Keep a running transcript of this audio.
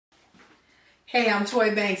Hey, I'm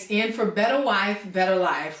Toy Banks in for Better Wife, Better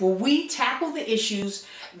Life, where we tackle the issues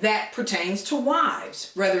that pertains to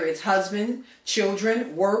wives, whether it's husband,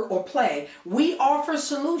 children, work, or play. We offer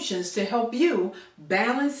solutions to help you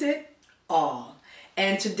balance it all.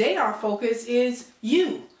 And today our focus is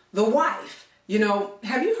you, the wife. You know,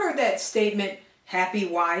 have you heard that statement, happy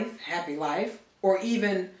wife, happy life? Or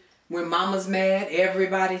even when mama's mad,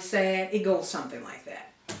 everybody's sad? It goes something like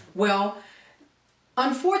that. Well,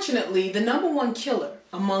 unfortunately, the #1 killer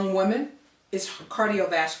among women is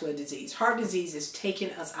cardiovascular disease. Heart disease is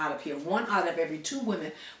taking us out of here. 1 out of every 2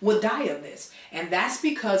 women will die of this. And that's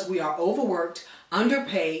because we are overworked,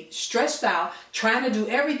 underpaid, stressed out, trying to do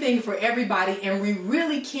everything for everybody, and we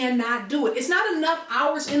really cannot do it. It's not enough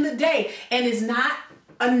hours in the day, and it's not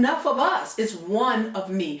enough of us. It's one of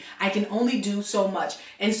me. I can only do so much.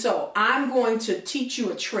 And so I'm going to teach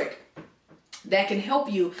you a trick that can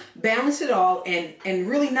help you balance it all and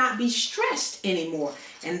really not be stressed anymore.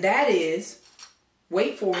 And that is,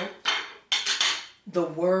 wait for it, the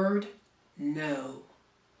word no.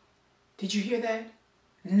 Did you hear that?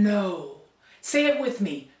 No. Say it with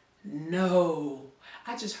me. No.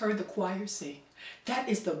 I just heard the choir sing. That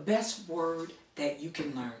is the best word that you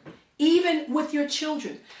can learn. Even with your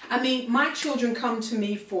children. I mean, my children come to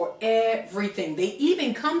me for everything. They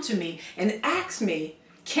even come to me and ask me,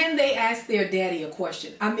 can they ask their daddy a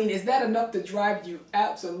question? I mean, is that enough to drive you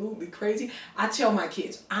absolutely crazy? I tell my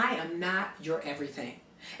kids, I am not your everything.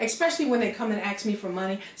 Especially when they come and ask me for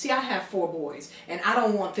money. See, I have 4 boys, and I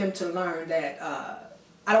don't want them to learn that,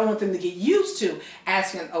 I don't want them to get used to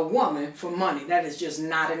asking a woman for money. That is just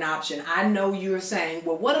not an option. I know you're saying,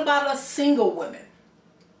 well, what about us single women?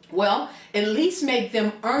 Well, at least make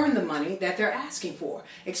them earn the money that they're asking for.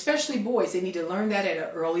 Especially boys, they need to learn that at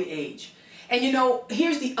an early age. And you know,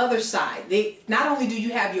 here's the other side. Not only do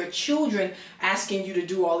you have your children asking you to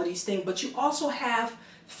do all of these things, but you also have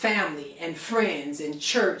family and friends and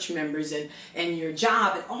church members and your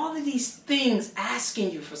job and all of these things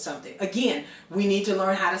asking you for something. Again, we need to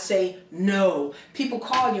learn how to say no. People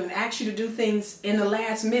call you and ask you to do things in the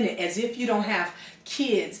last minute as if you don't have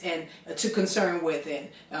kids and to concern with, and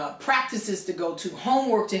practices to go to,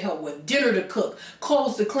 homework to help with, dinner to cook,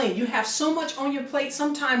 clothes to clean. You have so much on your plate,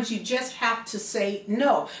 sometimes you just have to say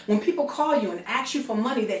no. When people call you and ask you for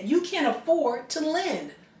money that you can't afford to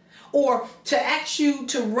lend, or to ask you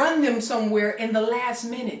to run them somewhere in the last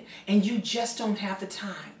minute and you just don't have the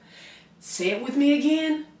time. Say it with me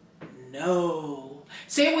again. No.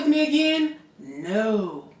 Say it with me again.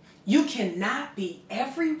 No. You cannot be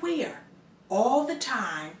everywhere all the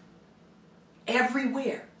time,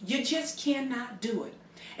 everywhere. You just cannot do it.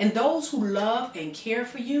 And those who love and care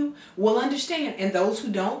for you will understand. And those who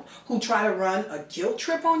don't, who try to run a guilt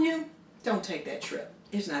trip on you, don't take that trip.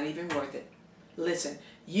 It's not even worth it. Listen,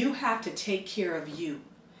 you have to take care of you,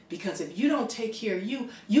 because if you don't take care of you,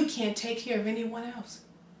 you can't take care of anyone else.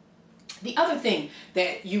 The other thing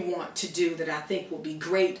that you want to do that I think will be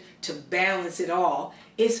great to balance it all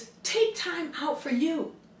is take time out for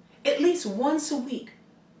you. At least once a week,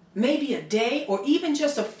 maybe a day, or even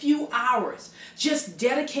just a few hours. Just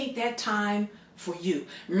dedicate that time for you.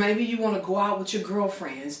 Maybe you want to go out with your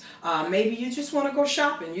girlfriends. Maybe you just want to go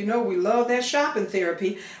shopping. You know, we love that shopping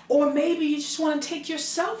therapy. Or maybe you just want to take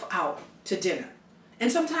yourself out to dinner.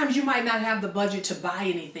 And sometimes you might not have the budget to buy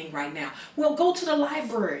anything right now. Well, go to the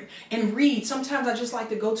library and read. Sometimes I just like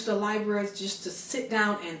to go to the library just to sit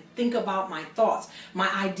down and think about my thoughts, my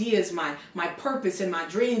ideas, my purpose and my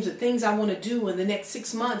dreams, the things I want to do in the next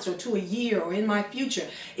 6 months or to a year or in my future.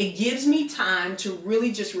 It gives me time to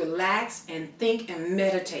really just relax and think and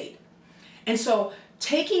meditate. And so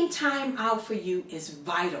taking time out for you is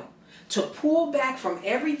vital. To pull back from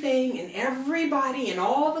everything and everybody and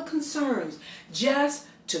all the concerns, just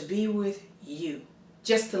to be with you,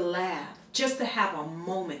 just to laugh, just to have a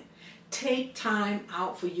moment. Take time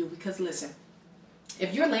out for you, because listen,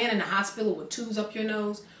 if you're laying in the hospital with tubes up your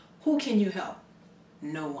nose, who can you help?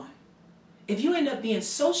 No one. If you end up being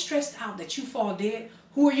so stressed out that you fall dead,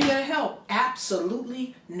 who are you going to help?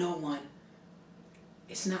 Absolutely no one.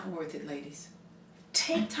 It's not worth it, ladies.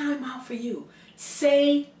 Take time out for you.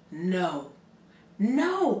 Say no.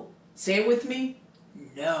 No. Say it with me.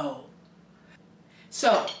 No.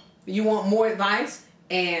 So, you want more advice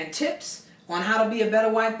and tips on how to be a better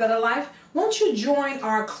wife, better life? Won't you join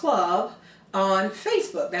our club on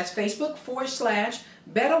Facebook? That's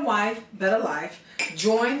Facebook.com/Better Wife, Better Life.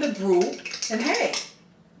 Join the group. And hey,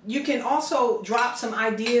 you can also drop some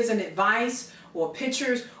ideas and advice or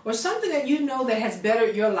pictures or something that you know that has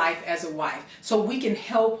bettered your life as a wife, so we can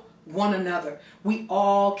help one another. We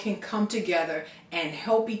all can come together and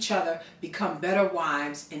help each other become better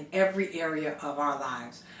wives in every area of our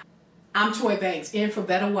lives. I'm Toy Banks, in for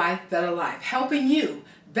Better Wife, Better Life, helping you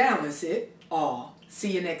balance it all.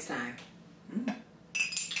 See you next time.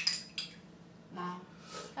 Mom,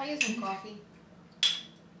 can I get some coffee?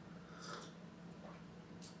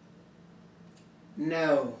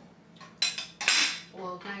 No.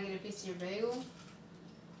 Well, can I get a piece of your bagel?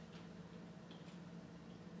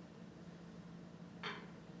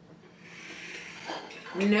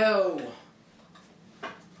 No.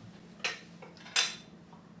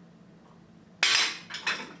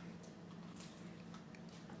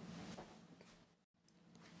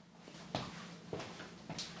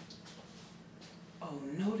 Oh,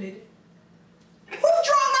 noted. Who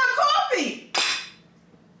drank my coffee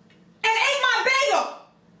and ate my bagel?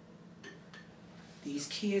 These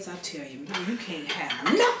kids, I tell you, man, you can't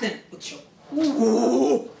have nothing with your...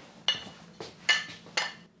 Ooh.